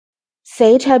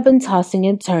Sage had been tossing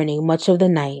and turning much of the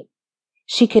night.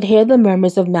 She could hear the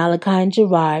murmurs of Malachi and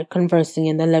Gerard conversing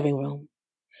in the living room.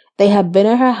 They had been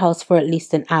at her house for at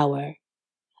least an hour.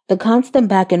 The constant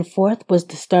back and forth was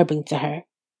disturbing to her.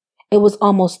 It was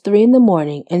almost 3 in the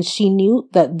morning, and she knew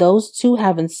that those two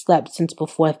haven't slept since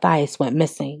before Thias went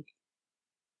missing.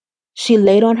 She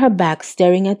laid on her back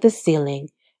staring at the ceiling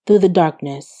through the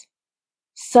darkness.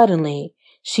 Suddenly,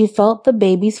 she felt the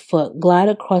baby's foot glide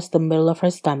across the middle of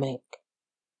her stomach.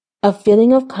 A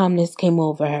feeling of calmness came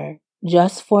over her,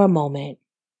 just for a moment.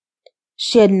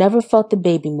 She had never felt the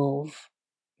baby move.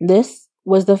 This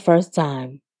was the first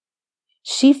time.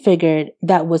 She figured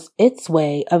that was its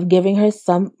way of giving her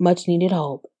some much-needed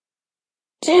hope.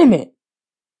 Damn it!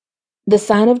 The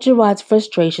sign of Gerard's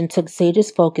frustration took Sage's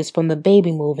focus from the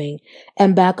baby moving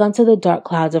and back onto the dark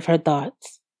clouds of her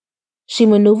thoughts. She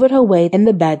maneuvered her way in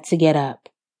the bed to get up.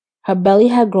 Her belly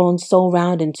had grown so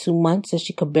round in 2 months that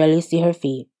she could barely see her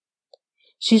feet.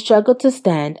 She struggled to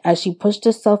stand as she pushed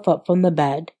herself up from the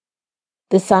bed.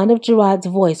 The sound of Gerard's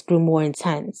voice grew more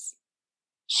intense.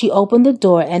 She opened the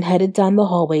door and headed down the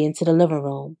hallway into the living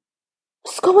room.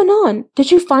 What's going on?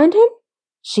 Did you find him?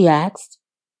 She asked.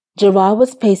 Gerard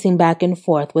was pacing back and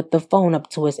forth with the phone up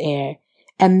to his ear,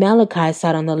 and Malachi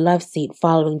sat on the left seat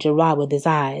following Gerard with his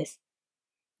eyes.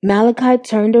 Malachi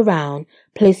turned around,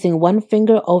 placing one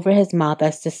finger over his mouth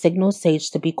as to signal Sage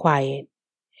to be quiet.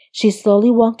 She slowly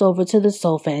walked over to the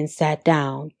sofa and sat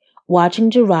down, watching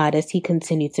Gerard as he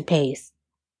continued to pace.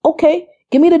 Okay,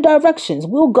 give me the directions.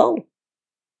 We'll go,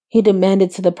 he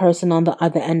demanded to the person on the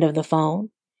other end of the phone.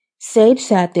 Sage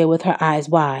sat there with her eyes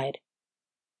wide.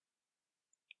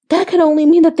 That could only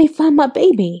mean that they found my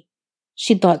baby,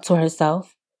 she thought to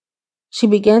herself. She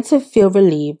began to feel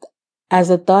relieved as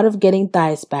the thought of getting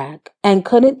Thias back, and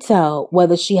couldn't tell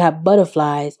whether she had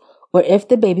butterflies or if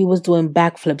the baby was doing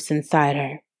backflips inside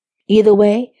her. Either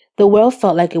way, the world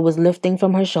felt like it was lifting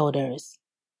from her shoulders.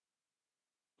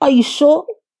 Are you sure?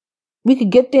 We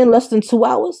could get there in less than 2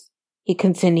 hours? He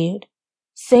continued.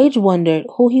 Sage wondered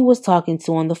who he was talking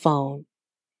to on the phone.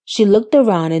 She looked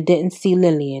around and didn't see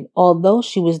Lyin, although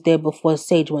she was there before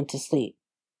Sage went to sleep.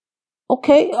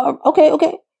 Okay.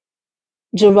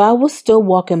 Gerard was still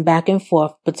walking back and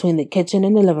forth between the kitchen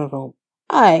and the living room.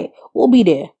 Aight, we'll be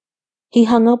there. He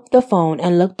hung up the phone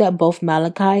and looked at both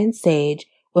Malachi and Sage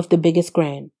with the biggest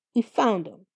grin. We found him.